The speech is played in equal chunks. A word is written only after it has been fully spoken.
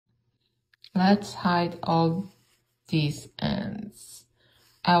Let's hide all these ends.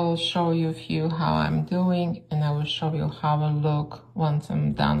 I will show you a few how I'm doing, and I will show you how I look once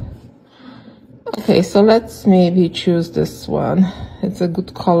I'm done. Okay, so let's maybe choose this one. It's a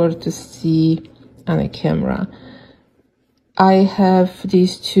good color to see on a camera. I have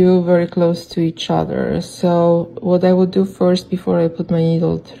these two very close to each other. So what I will do first before I put my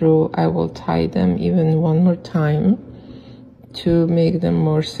needle through, I will tie them even one more time to make them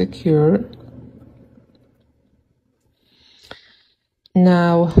more secure.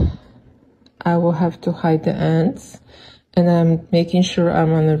 Now I will have to hide the ends, and I'm making sure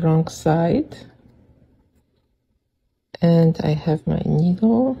I'm on the wrong side. And I have my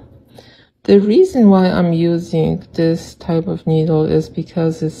needle. The reason why I'm using this type of needle is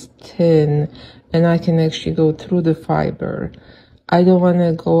because it's thin and I can actually go through the fiber. I don't want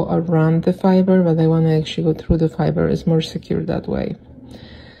to go around the fiber, but I want to actually go through the fiber. It's more secure that way.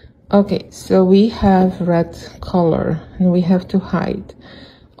 Okay, so we have red color and we have to hide.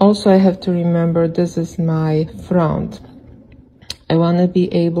 Also, I have to remember this is my front. I want to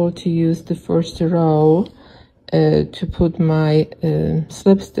be able to use the first row to put my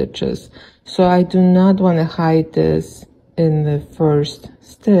slip stitches. So I do not want to hide this in the first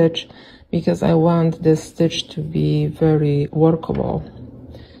stitch because I want this stitch to be very workable.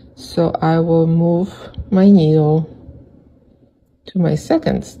 So I will move my needle to my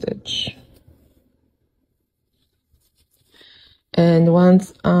second stitch. And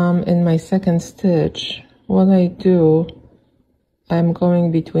once I'm in my second stitch, what I do, I'm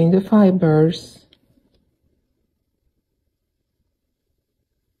going between the fibers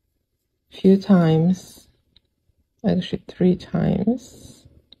few times, actually 3 times,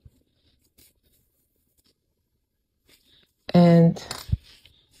 and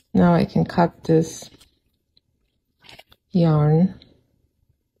now I can cut this yarn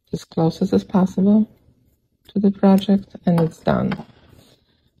as close as possible to the project, and it's done.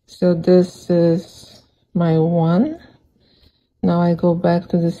 So this is my one. Now I go back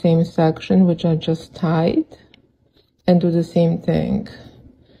to the same section which I just tied and do the same thing,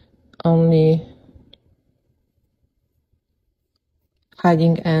 only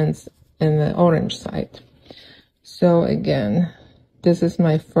hiding ends in the orange side. So again, this is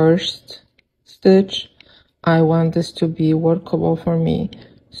my first stitch. I want this to be workable for me,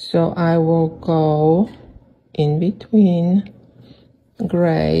 so I will go in between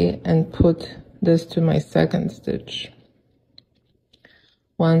gray and put this to my second stitch.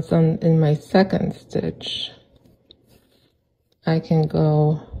 Once I'm in my second stitch, I can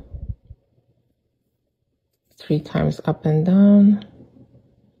go 3 times up and down.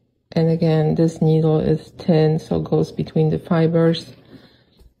 And again, this needle is thin, so it goes between the fibers.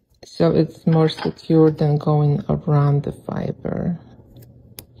 So it's more secure than going around the fiber.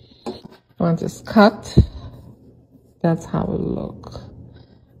 Once it's cut, that's how it looks.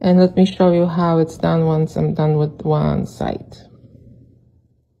 And let me show you how it's done once I'm done with one side.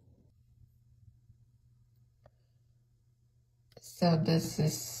 So this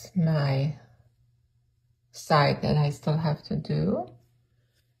is my side that I still have to do.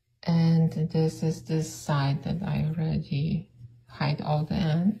 And this is this side that I already hide all the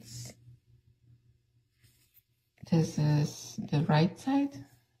ends. This is the right side.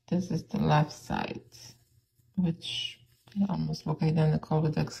 This is the left side, which they almost look identical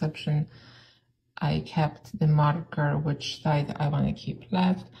with the exception I kept the marker which side I want to keep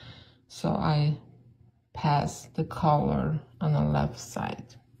left. So I pass the color on the left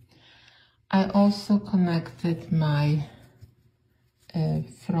side. I also connected my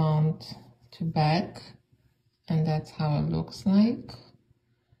front to back, and that's how it looks like.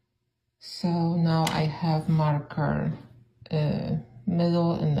 So now I have marker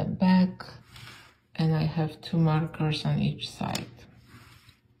middle and the back, and I have 2 markers on each side.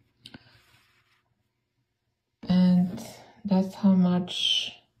 And that's how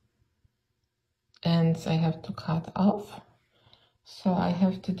much ends I have to cut off. So I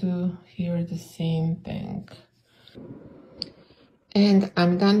have to do here the same thing. And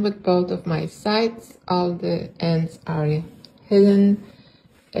I'm done with both of my sides. All the ends are hidden.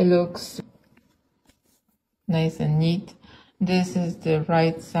 It looks nice and neat. This is the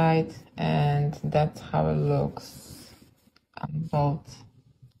right side, and that's how it looks on both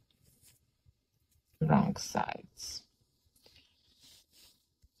wrong sides.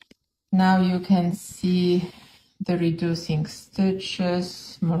 Now you can see the reducing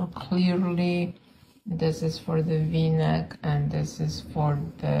stitches more clearly. This is for the V-neck and this is for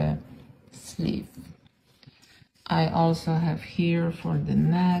the sleeve. I also have here for the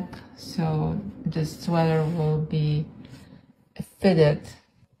neck, so the sweater will be fitted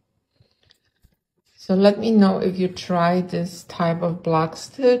So let me know if you tried this type of block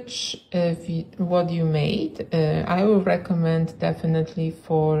stitch, what you made. I will recommend definitely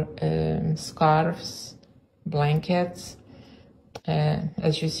for scarves, blankets,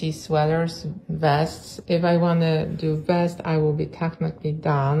 as you see, sweaters, vests. If I want to do vest, I will be technically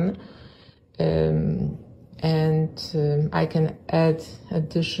done. I can add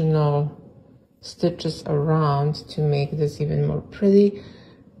additional stitches around to make this even more pretty,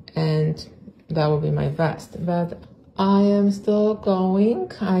 and that will be my vest. But I am still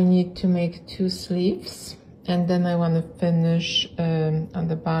going. I need to make 2 sleeves, and then I want to finish on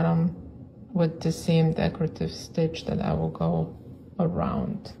the bottom with the same decorative stitch that I will go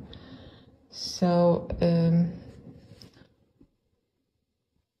around. So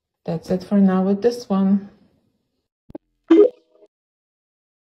that's it for now with this one.